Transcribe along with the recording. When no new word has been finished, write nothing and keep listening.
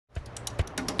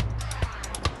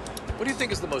What do you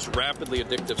think is the most rapidly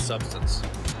addictive substance?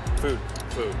 Food.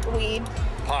 Food. Weed.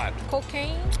 Pot.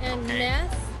 Cocaine and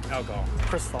meth. Alcohol.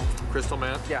 Crystal. Crystal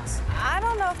meth? Yes. I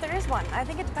don't know if there is one. I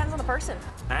think it depends on the person.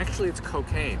 Actually, it's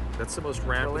cocaine. That's the most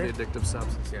rapidly Really? addictive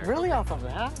substance. Yeah. Really off of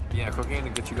that? Yeah, cocaine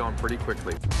can get you going pretty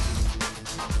quickly.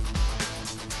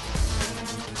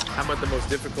 How about the most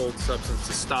difficult substance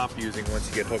to stop using once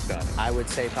you get hooked on it? I would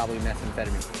say probably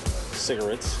methamphetamine.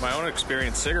 Cigarettes. My own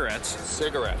experience, cigarettes.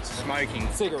 Cigarettes.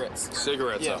 Smoking. Cigarettes.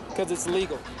 Cigarettes. Yeah, because it's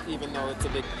legal, even though it's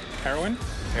addictive. Heroin.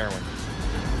 Heroin.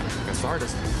 That's the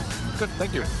hardest. Good,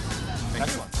 thank you.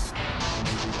 Excellent.